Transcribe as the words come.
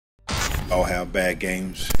all have bad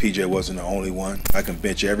games. PJ wasn't the only one. I can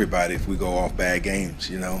bench everybody if we go off bad games,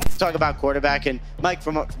 you know. Talk about quarterback, and Mike,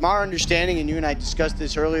 from our understanding, and you and I discussed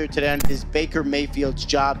this earlier today, is Baker Mayfield's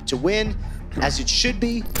job to win, as it should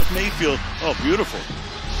be. Mayfield, oh, beautiful.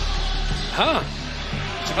 Huh.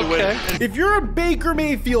 Okay. If you're a Baker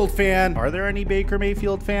Mayfield fan, are there any Baker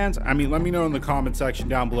Mayfield fans? I mean, let me know in the comment section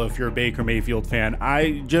down below if you're a Baker Mayfield fan.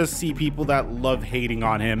 I just see people that love hating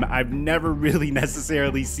on him. I've never really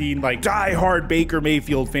necessarily seen like diehard Baker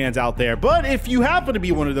Mayfield fans out there. But if you happen to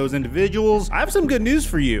be one of those individuals, I have some good news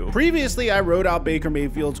for you. Previously, I wrote out Baker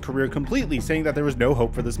Mayfield's career completely, saying that there was no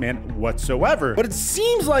hope for this man whatsoever. But it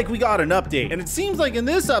seems like we got an update. And it seems like in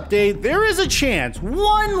this update, there is a chance,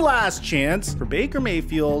 one last chance, for Baker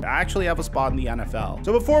Mayfield to actually have a spot in the NFL.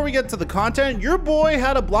 So before we get to the content, your boy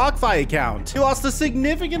had a BlockFi account. He lost a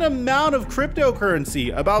significant amount of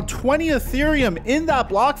cryptocurrency, about 20 Ethereum in that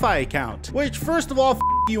BlockFi account, which first of all,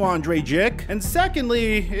 you Andre Jick, and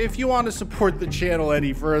secondly, if you want to support the channel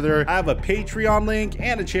any further, I have a Patreon link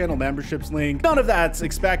and a channel memberships link. None of that's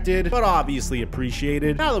expected, but obviously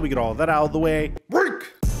appreciated. Now that we get all that out of the way, work!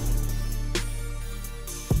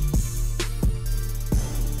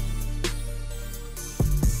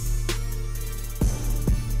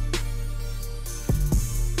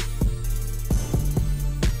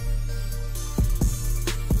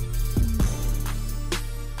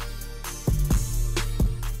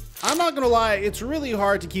 I'm not gonna lie, it's really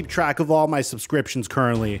hard to keep track of all my subscriptions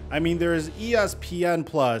currently. I mean, there's ESPN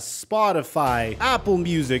Plus, Spotify, Apple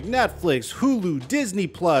Music, Netflix, Hulu, Disney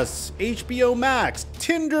Plus, HBO Max,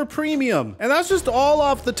 Tinder Premium, and that's just all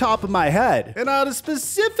off the top of my head. And at a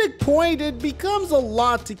specific point, it becomes a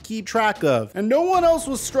lot to keep track of. And no one else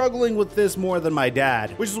was struggling with this more than my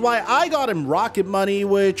dad, which is why I got him Rocket Money,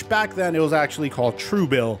 which back then it was actually called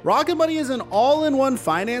Truebill. Rocket Money is an all-in-one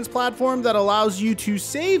finance platform that allows you to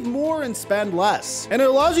save more and spend less. And it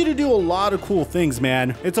allows you to do a lot of cool things,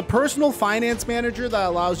 man. It's a personal finance manager that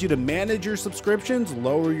allows you to manage your subscriptions,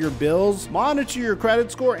 lower your bills, monitor your credit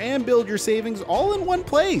score, and build your savings all in one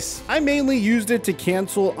place. I mainly used it to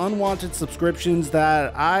cancel unwanted subscriptions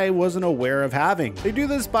that I wasn't aware of having. They do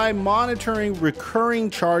this by monitoring recurring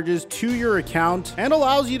charges to your account and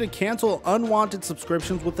allows you to cancel unwanted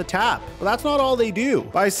subscriptions with a tap. But that's not all they do.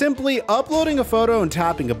 By simply uploading a photo and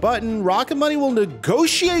tapping a button, Rocket Money will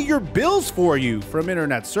negotiate your bills for you, from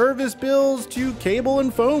internet service bills to cable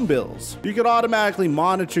and phone bills. You can automatically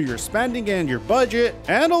monitor your spending and your budget,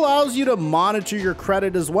 and allows you to monitor your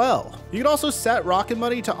credit as well. You can also set Rocket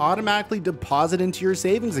Money to automatically deposit into your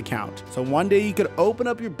savings account. So one day you could open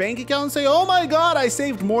up your bank account and say, oh my God, I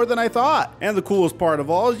saved more than I thought. And the coolest part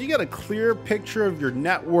of all is you get a clear picture of your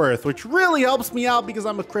net worth, which really helps me out because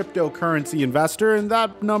I'm a cryptocurrency investor and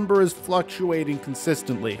that number is fluctuating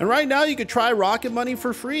consistently. And right now you could try Rocket Money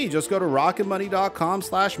for free. Just go to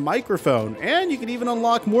rocketmoney.com/microphone, and you can even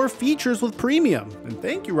unlock more features with premium. And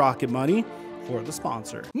thank you, Rocket Money, for the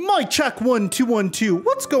sponsor. Mic check 1 2 1 2.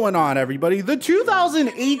 What's going on, everybody? The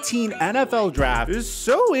 2018 NFL draft is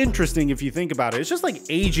so interesting if you think about it. It's just like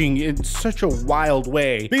aging in such a wild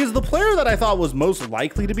way, because the player that I thought was most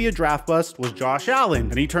likely to be a draft bust was Josh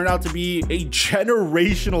Allen, and he turned out to be a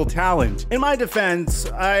generational talent. In my defense,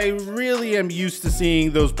 I really am used to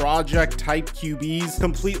seeing those project type QBs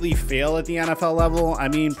completely fail at the NFL level. I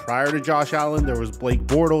mean, prior to Josh Allen, there was Blake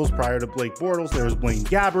Bortles. Prior to Blake Bortles, there was Blaine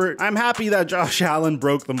Gabbert. I'm happy that Josh Allen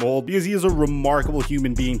broke the mold because he is a remarkable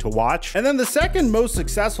human being to watch. And then the second most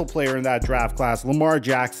successful player in that draft class, Lamar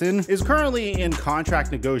Jackson, is currently in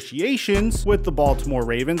contract negotiations with the Baltimore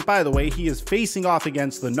Ravens. By the way, he is facing off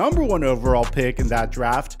against the #1 overall pick in that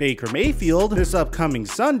draft, Baker Mayfield, this upcoming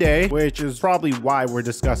Sunday, which is probably why we're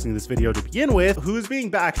discussing this video to begin with, who is being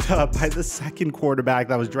backed up by the second quarterback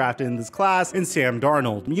that was drafted in this class, in Sam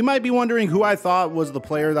Darnold. You might be wondering who I thought was the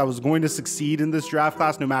player that was going to succeed in this draft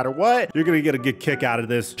class no matter what. You're gonna get a good kick out of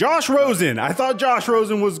this. Josh Rosen. I thought Josh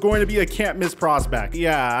Rosen was going to be a can't miss prospect.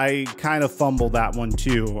 Yeah, I kind of fumbled that one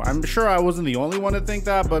too. I'm sure I wasn't the only one to think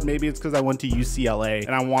that, but maybe it's because I went to UCLA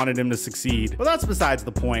and I wanted him to succeed. But that's besides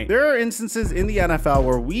the point. There are instances in the NFL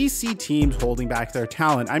where we see teams holding back their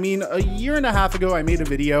talent. I mean, a year and a half ago, I made a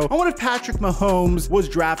video on what if Patrick Mahomes was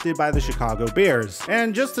drafted by the Chicago Bears.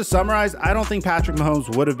 And just to summarize, I don't think Patrick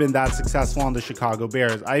Mahomes would have been that successful on the Chicago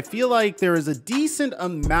Bears. I feel like there is a decent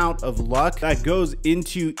amount of luck luck that goes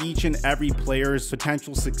into each and every player's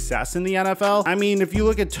potential success in the NFL. I mean, if you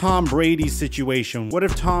look at Tom Brady's situation, what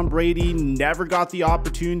if Tom Brady never got the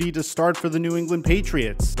opportunity to start for the New England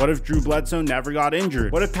Patriots? What if Drew Bledsoe never got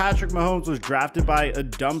injured? What if Patrick Mahomes was drafted by a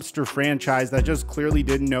dumpster franchise that just clearly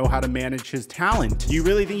didn't know how to manage his talent? Do you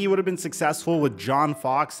really think he would have been successful with John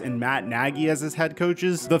Fox and Matt Nagy as his head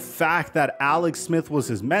coaches? The fact that Alex Smith was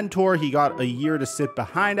his mentor, he got a year to sit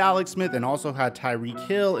behind Alex Smith and also had Tyreek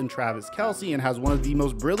Hill and Travis Kelce and has one of the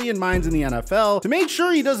most brilliant minds in the NFL to make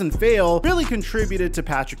sure he doesn't fail, really contributed to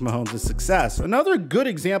Patrick Mahomes' success. Another good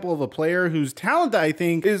example of a player whose talent I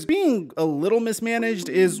think is being a little mismanaged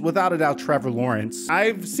is without a doubt Trevor Lawrence.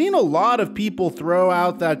 I've seen a lot of people throw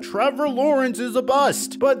out that Trevor Lawrence is a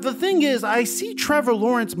bust, but the thing is, I see Trevor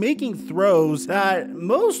Lawrence making throws that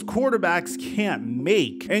most quarterbacks can't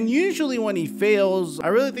make, and usually when he fails, I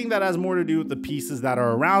really think that has more to do with the pieces that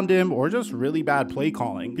are around him or just really bad play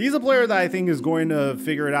calling. He's a player that I think is going to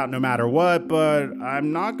figure it out no matter what, but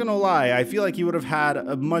I'm not gonna lie, I feel like he would have had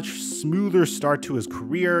a much smoother start to his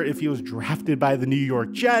career if he was drafted by the New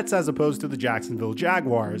York Jets as opposed to the Jacksonville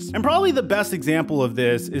Jaguars. And probably the best example of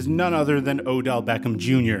this is none other than Odell Beckham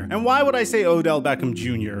Jr. And why would I say Odell Beckham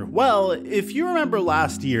Jr.? Well, if you remember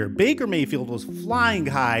last year, Baker Mayfield was flying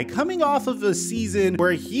high, coming off of a season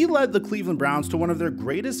where he led the Cleveland Browns to one of their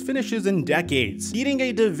greatest finishes in decades, beating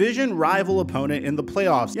a division rival opponent in the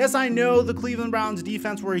playoffs. Yes, I know the Cleveland Browns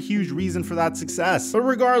defense were a huge reason for that success, but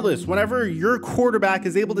regardless, whenever your quarterback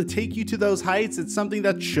is able to take you to those heights, it's something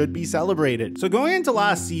that should be celebrated. So going into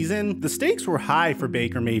last season, the stakes were high for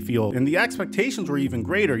Baker Mayfield and the expectations were even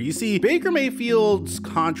greater. You see, Baker Mayfield's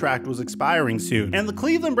contract was expiring soon, and the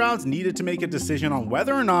Cleveland Browns needed to make a decision on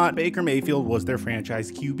whether or not Baker Mayfield was their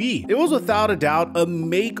franchise QB. It was without a doubt a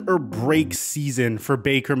make or break season for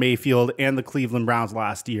Baker Mayfield and the Cleveland Browns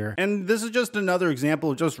last year. And this is just another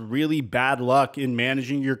example of just really bad luck in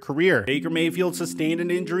managing your career. Baker Mayfield sustained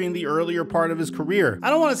an injury in the earlier part of his career. I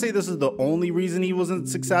don't want to say this is the only reason he wasn't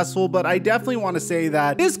successful, but I definitely want to say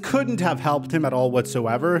that this couldn't have helped him at all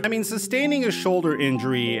whatsoever. I mean, sustaining a shoulder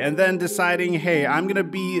injury and then deciding, hey, I'm gonna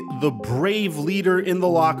be the brave leader in the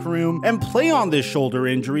locker room and play on this shoulder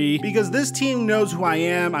injury because this team knows who I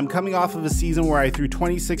am. I'm coming off of a season where I threw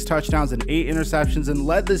 26 touchdowns and 8 interceptions and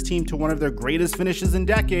led this team to one of their greatest finishes in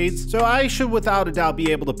decades, so I should without a doubt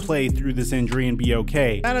be able to play through this injury and be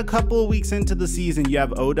okay. And a couple of weeks into the season, you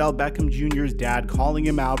have Odell Beckham Jr.'s dad calling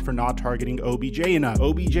him out for not targeting OBJ enough.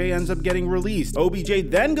 OBJ ends up getting released. OBJ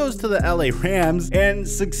then goes to the LA Rams and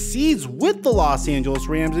succeeds with the Los Angeles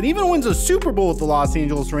Rams and even wins a Super Bowl with the Los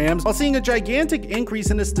Angeles Rams while seeing a gigantic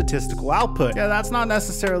increase in his statistical output. Yeah, that's not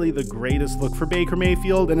necessarily the greatest look for Baker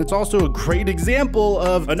Mayfield, and it's also a great example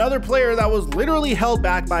of another player that was literally held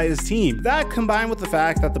back by his team. That combined with the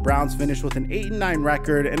fact that the Browns finished with an 8-9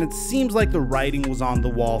 record, and it seems like the writing was on the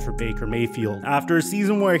wall for Baker Mayfield. After a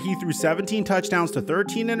season where he threw 17 touchdowns to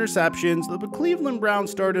 13 interceptions, the Cleveland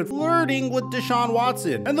Browns started flirting with Deshaun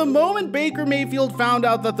Watson. And the moment Baker Mayfield found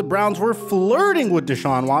out that the Browns were flirting with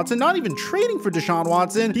Deshaun Watson, not even trading for Deshaun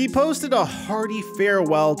Watson, he posted a hearty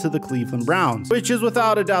farewell to the Cleveland Browns, which is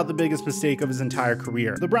without a doubt the biggest mistake of his entire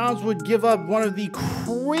career. The Browns would give up one of the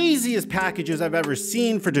craziest packages I've ever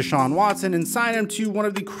seen for Deshaun Watson and sign him to one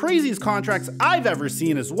of the craziest contracts I've ever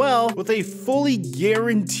seen as well, with a fully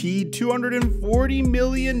guaranteed $240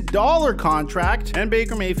 million contract, and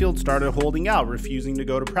Baker Mayfield started holding out, refusing to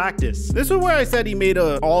go to practice. This is where I said he made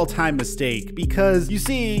an all-time mistake, because you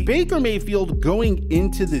see, Baker Mayfield going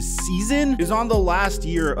into this season is on the last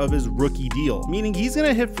year of his rookie deal, meaning he's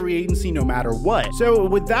gonna hit free agency no matter what. So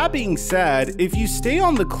with that being said, if you stay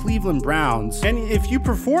on the Cleveland Browns, and if you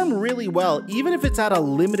perform really well, even if it's at a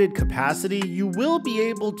limited capacity, you will be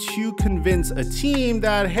able to convince a team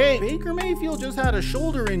that, hey, Baker Mayfield just had a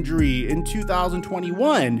shoulder injury in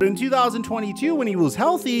 2021, but in 2022, when he was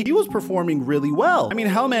healthy, he was performing really well. I mean,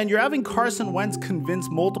 hell man, you're having Carson Wentz convince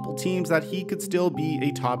multiple teams that he could still be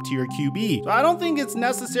a top tier QB. So I don't think it's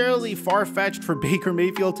necessarily far-fetched for Baker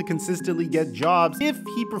Mayfield to consistently get jobs if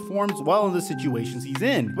he performs well in the situations he's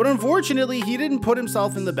in. But unfortunately, he didn't put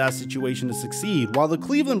himself in the best situation to succeed, while the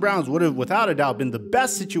Cleveland Browns would have without a doubt been the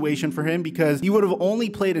best situation for him because he would have only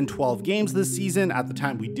played in 12 games this season. At the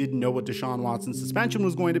time, we didn't know what Deshaun Watson's suspension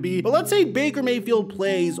was going to be, but let's say Baker Mayfield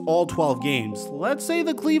plays all 12 games. Let's say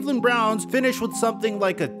the Cleveland Browns finish with something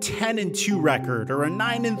like a 10-2 record or a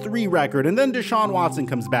 9-3 record, and then Deshaun Watson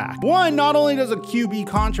comes back. One, not only does a QB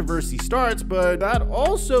controversy starts, but that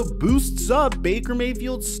also boosts up Baker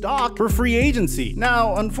Mayfield's stock for free agency.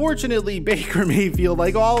 Now, unfortunately, Baker Mayfield,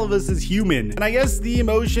 like all of us, is human. And I guess the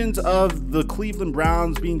emotions of the Cleveland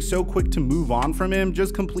Browns being so quick to move on from him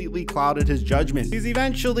just completely clouded his judgment. Because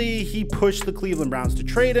eventually he pushed the Cleveland Browns to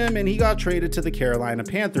trade him, and he got traded to the Carolina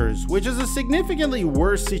Panthers, which is a significantly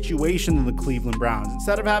worse situation than the Cleveland Browns.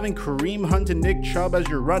 Instead of having Kareem Hunt and Nick Chubb as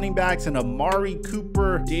your running backs and Amari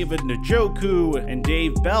Cooper, David Njoku, and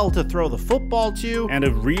Dave Bell to throw the football to, and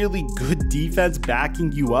a really good defense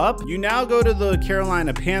backing you up, you now go to the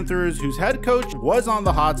Carolina Panthers, whose head coach was on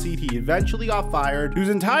the hot seat. He eventually got fired, whose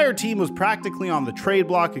entire team was practically on the trade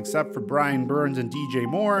block except for Brian Burns and DJ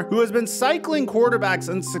Moore, who has been cycling quarterbacks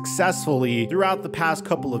unsuccessfully throughout the past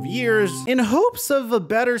couple of years in hopes of a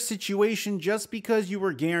better situation just because you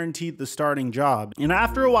were guaranteed the starting job. And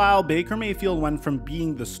after a while, Baker Mayfield went from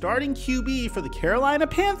being the starting QB for the Carolina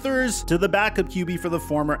Panthers to the backup QB for the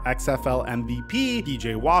former XFL MVP,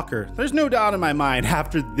 PJ Walker. There's no doubt in my mind,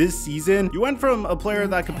 after this season, you went from a player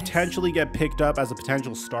that could potentially get picked up as a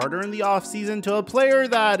potential starter in the offseason to a player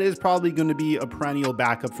that is probably going to be a perennial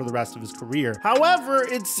backup for the rest of his career. However,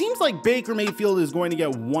 it seems like Baker Mayfield is going to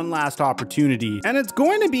get one last opportunity, and it's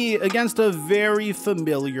going to be against a very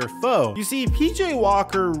familiar foe. You see, PJ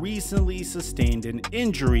Walker recently sustained an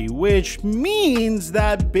injury, which means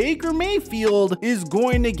that Baker Mayfield is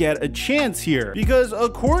going to get a chance here. Because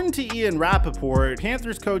according to Ian Rappaport,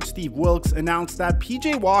 Panthers coach Steve Wilkes announced that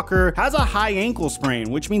PJ Walker has a high ankle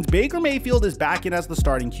sprain, which means Baker Mayfield is back in as the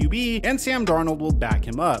starting QB, and Sam Darnold will back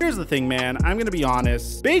him up. Here's the thing, man. I'm gonna be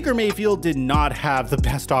honest. Baker Mayfield did not have the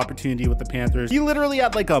best opportunity with the Panthers. He literally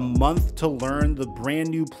had like a month to learn the brand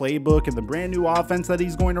new playbook and the brand new offense that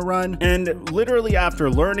he's going to run. And literally after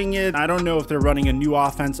learning it, I don't know if they're running a new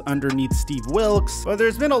offense underneath Steve Wilkes, but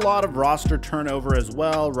there's been a lot of roster turnover as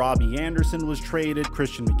well. Robbie Anderson was traded,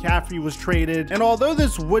 Christian McCaffrey was traded, and although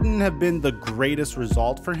this wouldn't have been the greatest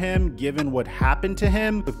result for him given what happened to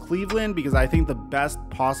him with Cleveland, because I think the best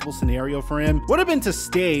possible scenario for him would have been to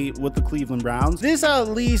stay with the Cleveland Browns, this at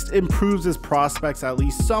least improves his prospects at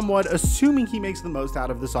least somewhat, assuming he makes the most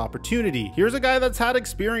out of this opportunity. Here's a guy that's had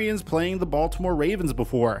experience playing the Baltimore Ravens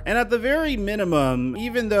before, and at the very minimum,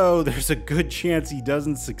 even though there's a good chance he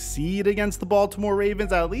doesn't succeed against the Baltimore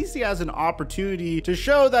Ravens, at least he has an opportunity to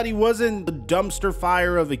show that he wasn't the dumpster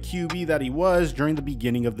fire of a QB that he was during the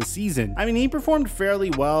beginning of the season. I mean, he performed fairly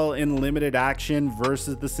well in limited action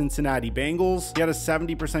versus the Cincinnati Bengals. He had a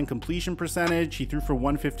 70% completion percentage. He threw for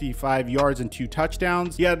 155 yards and 2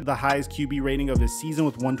 touchdowns. He had the highest QB rating of his season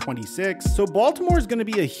with 126. So Baltimore is going to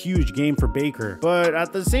be a huge game for Baker. But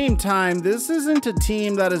at the same time, this isn't a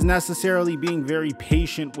team that is necessarily being very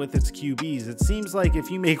patient with its QBs. It seems like if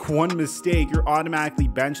you make one mistake, you're automatically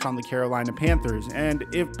benched on the Carolina Panthers. And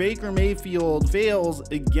if Baker Mayfield fails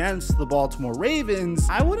against the Baltimore Ravens,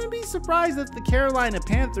 I wouldn't be surprised if the Carolina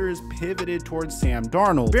Panthers pivoted towards Sam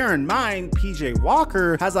Darnold. Bear in mind, PJ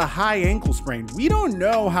Walker has a high ankle sprain. We don't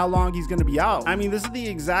know how long he's going to be out. I mean, this is the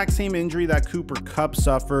exact same injury that Cooper Kupp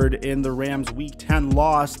suffered in the Rams Week 10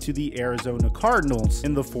 loss to the Arizona Cardinals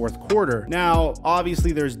in the 4th quarter. Now,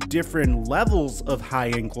 obviously, there's different levels of high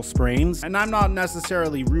ankle sprains, and I'm not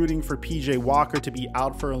necessarily rooting for PJ Walker to be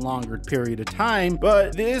out for a longer period of time,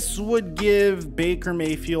 but this would give Baker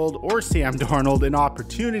Mayfield or Sam Darnold an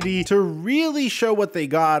opportunity to really show what they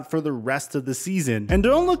got for the rest of the season. And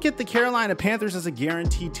don't look at the Carolina Panthers as a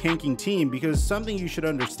guaranteed tanking team, because something you should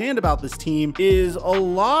understand about this team is a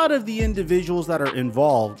lot of the individuals that are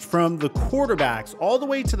involved, from the quarterbacks all the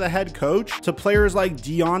way to the head coach to players like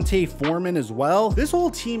D'Onta Foreman as well. This whole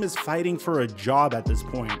team is fighting for a job at this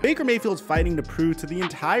point. Baker Mayfield's fighting to prove to the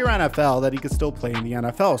entire NFL that he could still play in the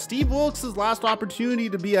NFL. Steve Wilkes' last opportunity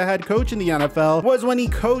to be a head coach in the NFL was when he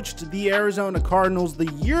coached the Arizona Cardinals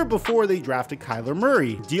the year before they drafted Kyler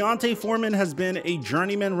Murray. D'Onta Foreman has been a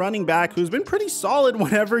journeyman running back who's been pretty solid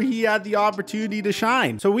whenever he had the opportunity to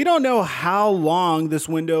shine. So we don't know how long this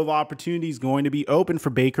window of opportunity is going to be open for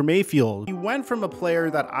Baker Mayfield. He went from a player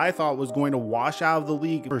that I thought was going to wash out of the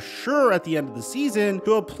league for sure at the end of the season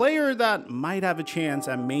to a player that might have a chance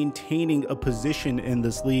at maintaining a position in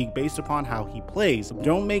this league based upon how he plays.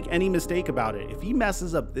 Don't make any mistake about it. If he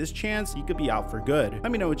messes up this chance, he could be out for good.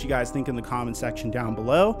 Let me know what you guys think in the comment section down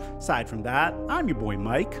below. Aside from that, I'm your boy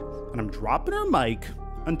Mike, and I'm dropping our mic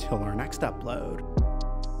until our next upload.